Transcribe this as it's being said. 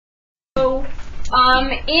On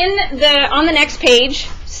the next page,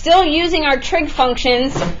 still using our trig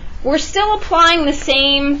functions, we're still applying the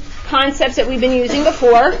same concepts that we've been using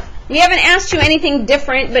before. We haven't asked you anything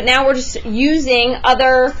different, but now we're just using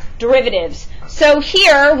other derivatives. So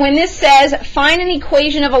here, when this says, find an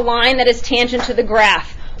equation of a line that is tangent to the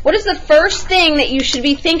graph, what is the first thing that you should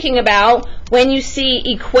be thinking about when you see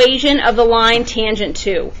equation of the line tangent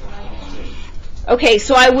to? Okay,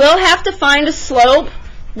 so I will have to find a slope.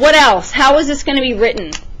 What else? How is this going to be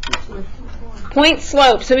written? Point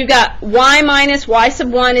slope. So we've got y minus y sub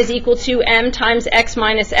 1 is equal to m times x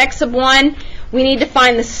minus x sub 1. We need to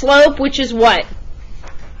find the slope, which is what?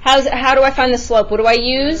 How do I find the slope? What do I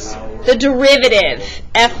use? The derivative,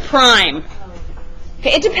 f prime.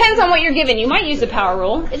 Okay, it depends on what you're given. You might use the power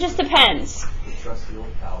rule. It just depends.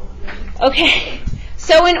 Okay,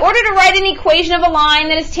 so in order to write an equation of a line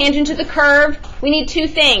that is tangent to the curve, we need two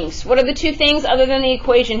things. What are the two things other than the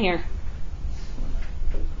equation here?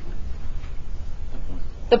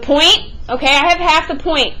 The point. Okay, I have half the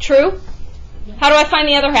point. True? How do I find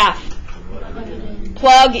the other half?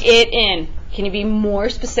 Plug it in. Can you be more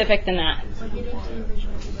specific than that?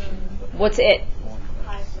 What's it?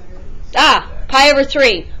 Pi over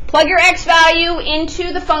 3. Plug your x value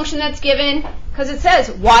into the function that's given, because it says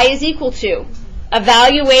y is equal to.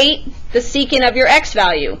 Evaluate the secant of your x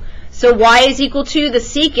value. So y is equal to the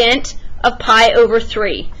secant of pi over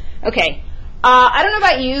 3. Okay. I don't know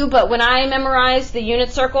about you, but when I memorized the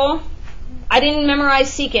unit circle, I didn't memorize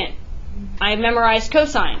secant. I memorized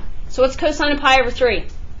cosine. So what's cosine of pi over 3?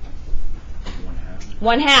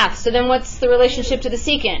 1/2. So then what's the relationship to the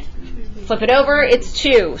secant? Flip it over, it's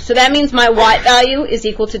 2. So that means my y value is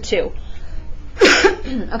equal to 2.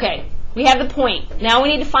 Okay, we have the point. Now we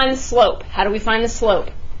need to find the slope. How do we find the slope?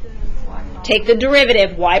 Take the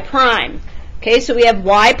derivative, y prime. Okay, so we have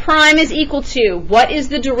y prime is equal to, what is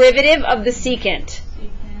the derivative of the secant?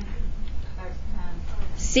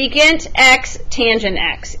 Secant x tangent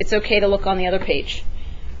x. It's okay to look on the other page.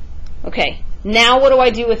 Okay, now what do I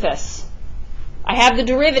do with this? I have the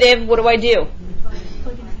derivative, what do I do?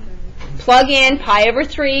 Plug in pi over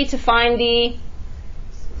 3 to find the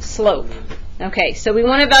slope. Okay, so we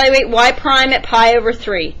want to evaluate y prime at pi over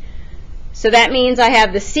 3. So that means I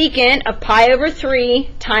have the secant of pi over 3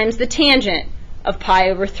 times the tangent of pi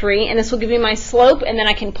over 3, and this will give me my slope, and then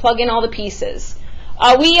I can plug in all the pieces.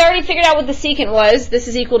 We already figured out what the secant was. This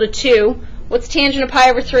is equal to 2. What's tangent of pi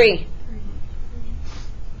over 3?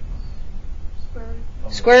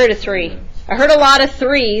 Square root of 3. I heard a lot of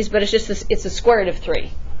 3's, but it's a square root of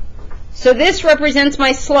 3. So this represents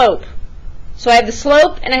my slope. So I have the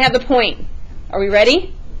slope and I have the point. Are we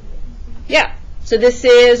ready? Yeah. So this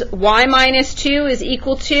is y minus 2 is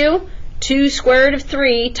equal to 2 square root of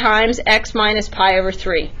 3 times x minus pi over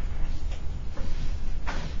 3.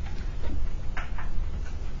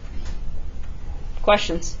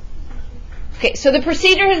 Questions? Okay, so the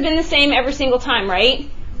procedure has been the same every single time, right?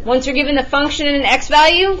 Once you're given the function and an x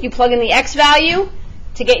value, you plug in the x value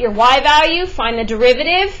to get your y value, find the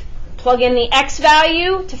derivative, plug in the x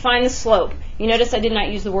value to find the slope. You notice I did not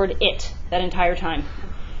use the word it that entire time.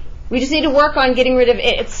 We just need to work on getting rid of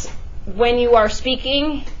it. It's when you are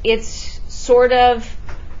speaking, it's sort of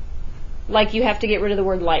like you have to get rid of the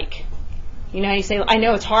word like. You know how you say, I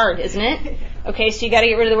know it's hard, isn't it? Okay, so you got to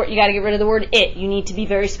get rid of the word. You got to get rid of the word it. You need to be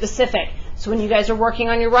very specific. So when you guys are working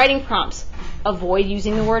on your writing prompts, avoid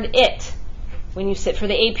using the word it. When you sit for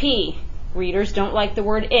the AP, readers don't like the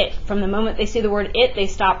word it. From the moment they see the word it, they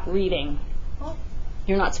stop reading.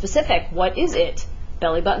 You're not specific. What is it?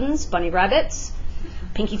 Belly buttons, bunny rabbits,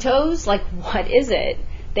 pinky toes? Like, what is it?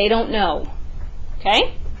 They don't know.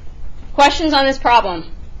 Okay? Questions on this problem?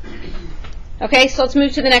 Okay, so let's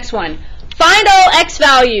move to the next one. Find all x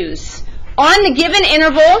values on the given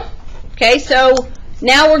interval. Okay, so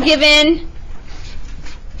now we're given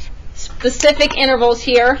specific intervals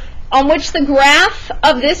here on which the graph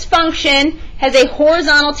of this function has a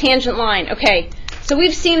horizontal tangent line. Okay, so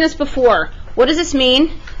we've seen this before. What does this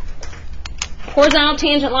mean? Horizontal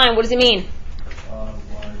tangent line, what does it mean?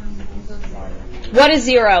 What is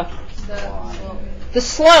 0? The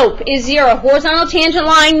slope is 0. Horizontal tangent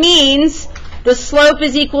line means the slope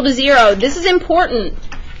is equal to 0. This is important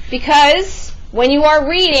because when you are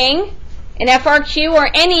reading an FRQ or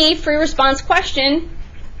any free response question,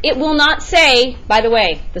 it will not say, by the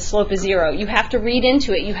way, the slope is 0. You have to read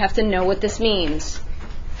into it. You have to know what this means.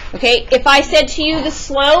 Okay, if I said to you the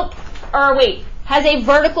slope, has a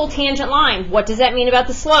vertical tangent line, what does that mean about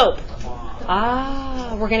the slope?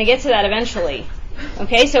 We're going to get to that eventually.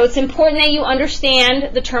 Okay, so it's important that you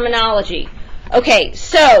understand the terminology. Okay,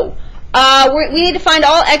 so We need to find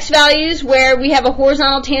all x values where we have a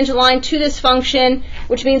horizontal tangent line to this function,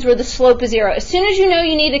 which means where the slope is 0. As soon as you know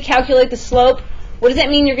you need to calculate the slope, what does that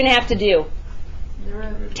mean you're going to have to do?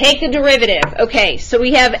 Derivative. Take the derivative. Okay, so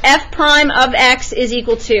we have f prime of x is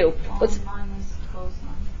equal to? 1 minus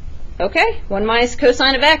cosine. Okay, 1 minus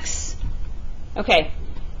cosine of x. Okay.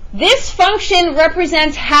 This function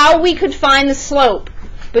represents how we could find the slope.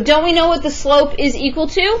 But don't we know what the slope is equal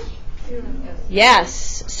to? 0.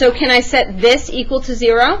 Yes. So can I set this equal to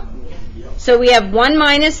 0? So we have 1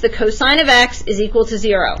 minus the cosine of x is equal to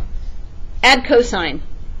 0. Add cosine.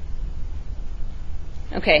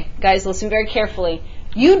 Okay, guys, listen very carefully.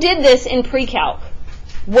 You did this in pre-calc,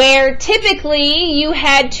 where typically you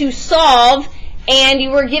had to solve and you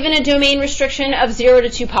were given a domain restriction of 0 to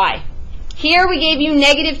 2 pi. Here we gave you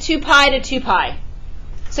negative 2 pi to 2 pi.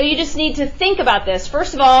 So you just need to think about this.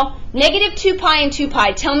 First of all, negative 2 pi and 2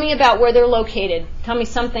 pi, tell me about where they're located. Tell me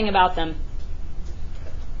something about them.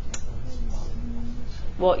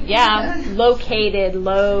 Well, yeah, located,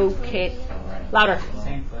 louder.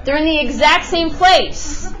 They're in the exact same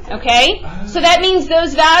place, okay? So that means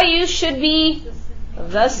those values should be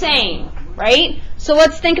the same, right? So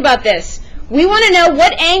let's think about this. We want to know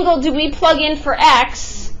what angle do we plug in for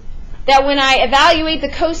x that when I evaluate the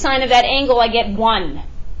cosine of that angle, I get 1.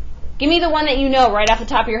 Give me the one that you know right off the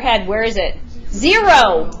top of your head. Where is it?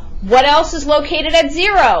 0. What else is located at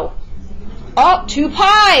 0? Oh, 2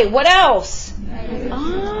 pi. What else?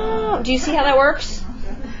 Oh, do you see how that works?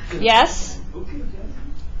 Yes?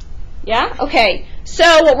 Yeah? Okay.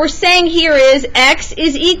 So what we're saying here is x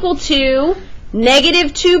is equal to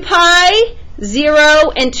negative 2 pi,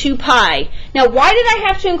 0, and 2 pi. Now, why did I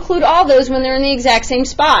have to include all those when they're in the exact same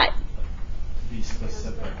spot? Be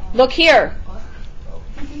specific. Look here.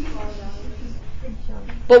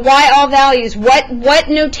 But why all values? What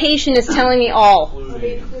notation is telling me all?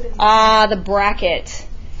 The bracket.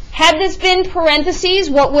 Had this been parentheses,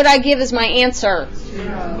 what would I give as my answer?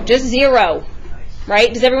 0. Just 0.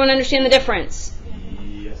 Right? Does everyone understand the difference?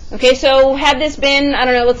 Yes. Okay, so had this been, I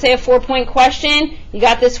don't know, let's say a 4-point question. You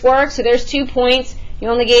got this work, so there's 2 points. You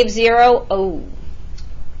only gave 0. Oh,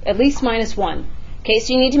 at least minus 1. Okay,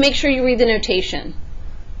 so you need to make sure you read the notation.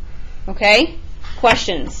 Okay?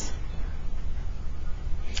 Questions?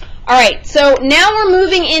 All right, so now we're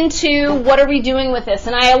moving into what are we doing with this.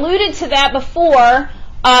 And I alluded to that before,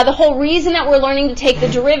 the whole reason that we're learning to take the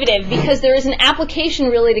derivative, because there is an application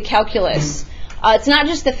really to calculus. It's not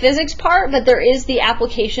just the physics part, but there is the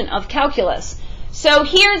application of calculus. So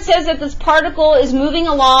here it says that this particle is moving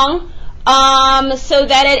along so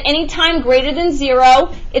that at any time greater than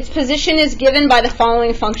 0, its position is given by the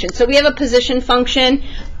following function. So we have a position function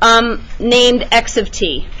named x of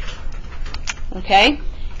t. Okay?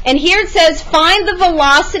 And here it says find the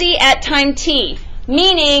velocity at time t,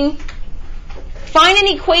 meaning find an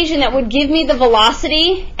equation that would give me the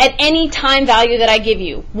velocity at any time value that I give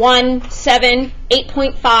you. 1, 7,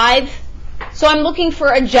 8.5. So I'm looking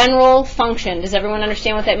for a general function. Does everyone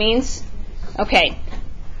understand what that means? Okay.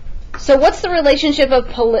 So what's the relationship of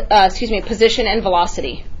position and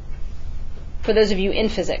velocity? For those of you in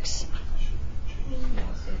physics.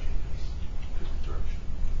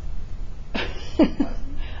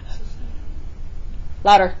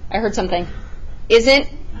 Louder. I heard something. Isn't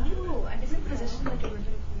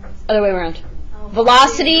other way around.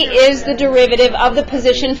 Velocity is the derivative of the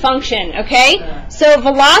position function, okay? So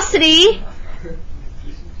velocity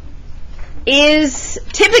is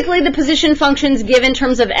typically the position functions given in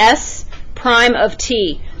terms of s prime of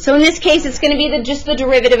t. So in this case, it's going to be just the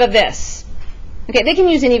derivative of this. Okay, they can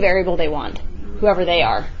use any variable they want, whoever they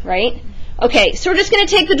are, right? Okay, so we're just going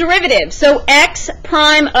to take the derivative. So x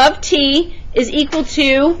prime of t is equal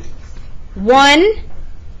to 1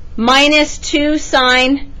 minus 2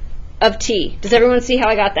 sine of t. Does everyone see how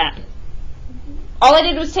I got that? All I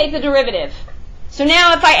did was take the derivative. So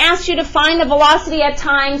now if I asked you to find the velocity at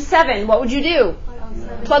time 7, what would you do?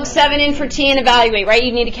 Plug 7 in for t and evaluate, right?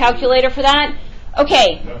 You need a calculator for that?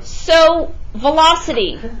 Okay, so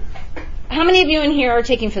velocity. How many of you in here are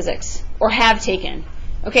taking physics? Or have taken?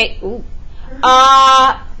 Okay, ooh.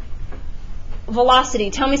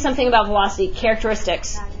 Velocity. Tell me something about velocity.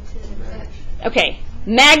 Characteristics. Okay.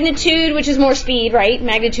 Magnitude, which is more speed, right?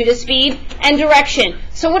 Magnitude is speed. And direction.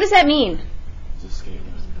 So what does that mean?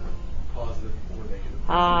 Positive or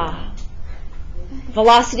negative.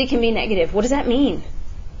 Velocity can be negative. What does that mean?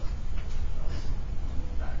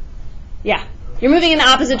 Yeah. You're moving in the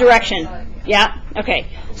opposite direction. Yeah. Okay.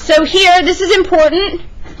 So here, this is important.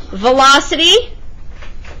 Velocity,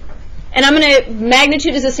 and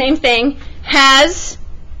magnitude is the same thing, has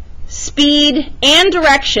speed and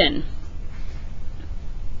direction.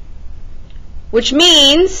 which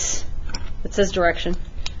means, it says direction.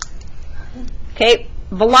 Okay,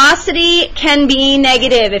 velocity can be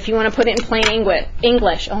negative if you want to put it in plain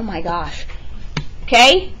English. Oh my gosh.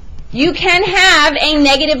 Okay? You can have a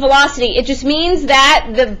negative velocity. It just means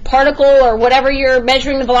that the particle or whatever you're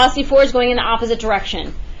measuring the velocity for is going in the opposite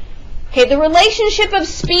direction. Okay, the relationship of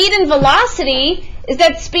speed and velocity is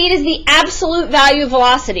that speed is the absolute value of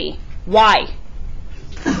velocity. Why?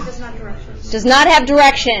 Does not have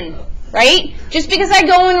direction, right? Just because I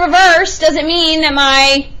go in reverse doesn't mean that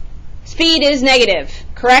my speed is negative,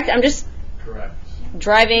 correct? I'm just Correct.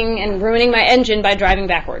 driving and ruining my engine by driving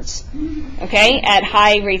backwards, okay, at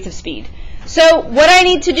high rates of speed. So what I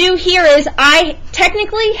need to do here is I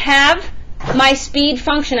technically have my speed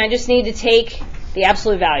function. I just need to take the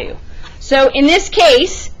absolute value. So in this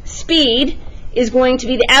case, speed is going to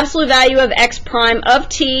be the absolute value of x prime of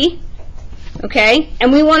t, okay,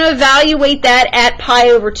 and we want to evaluate that at pi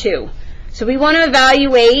over 2. So we want to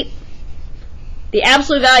evaluate the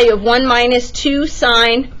absolute value of 1 minus 2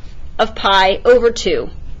 sine of pi over 2.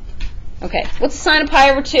 Okay, what's the sine of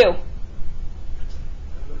pi over 2?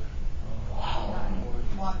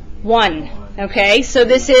 1. Okay, so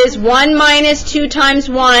this is 1 minus 2 times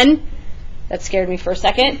 1. That scared me for a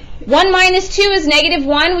second. 1 minus 2 is negative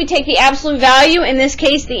 1. We take the absolute value. In this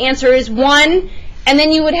case, the answer is 1. And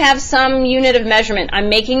then you would have some unit of measurement. I'm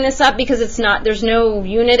making this up because it's not, there's no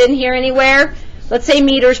unit in here anywhere. Let's say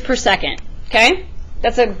meters per second. Okay?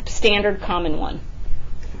 That's a standard common one.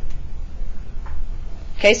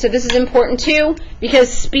 Okay, so this is important too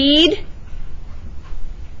because speed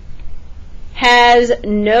has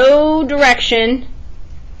no direction.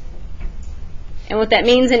 And what that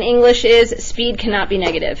means in English is speed cannot be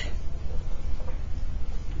negative.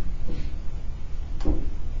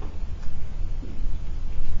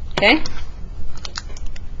 Okay?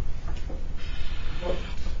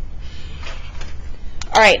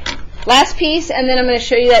 All right, last piece, and then I'm going to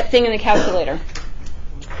show you that thing in the calculator.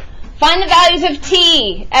 Find the values of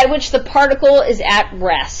t at which the particle is at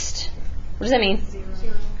rest. What does that mean?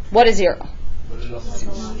 0. What is 0? But it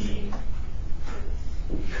also means speed.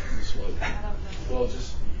 Well,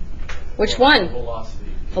 just Which one? velocity.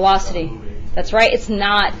 Velocity. Not moving. That's right. It's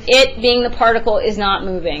not. It being the particle is not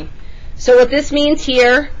moving. So what this means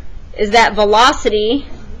here is that velocity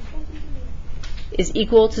is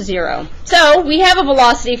equal to 0. So we have a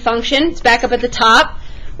velocity function. It's back up at the top.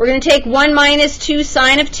 We're going to take 1 minus 2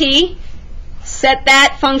 sine of t, set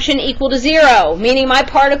that function equal to 0, meaning my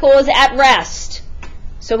particle is at rest.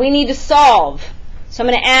 So we need to solve. So I'm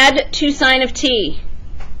going to add 2 sine of t.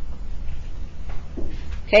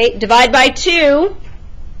 Okay, divide by 2.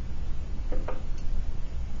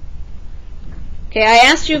 Okay, I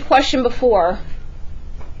asked you a question before.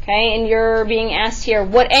 Okay, and you're being asked here,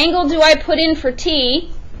 what angle do I put in for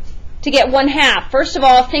t to get 1/2? First of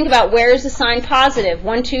all, think about where is the sign positive?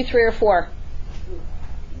 1, 2, 3, or 4?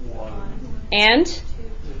 1. And?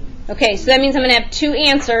 Okay, so that means I'm going to have 2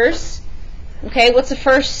 answers. Okay, what's the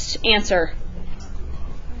first answer?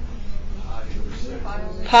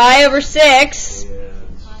 Pi over 6.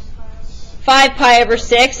 5 pi over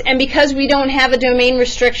 6. And because we don't have a domain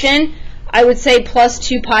restriction, I would say plus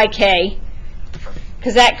 2 pi k.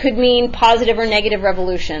 Because that could mean positive or negative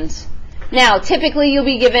revolutions. Now, typically you'll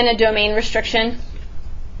be given a domain restriction.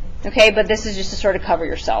 Okay, but this is just to sort of cover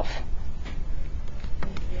yourself.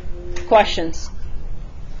 Questions?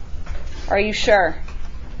 Are you sure?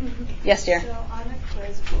 Yes, dear? So on a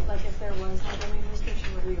quiz, like if there was no domain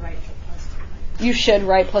restriction, would we write the plus 2? You should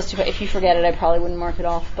write plus 2. If you forget it, I probably wouldn't mark it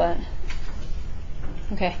off, but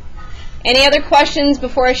okay. Any other questions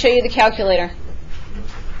before I show you the calculator?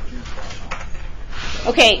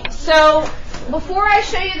 Okay, so before I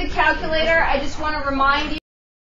show you the calculator, I just want to remind you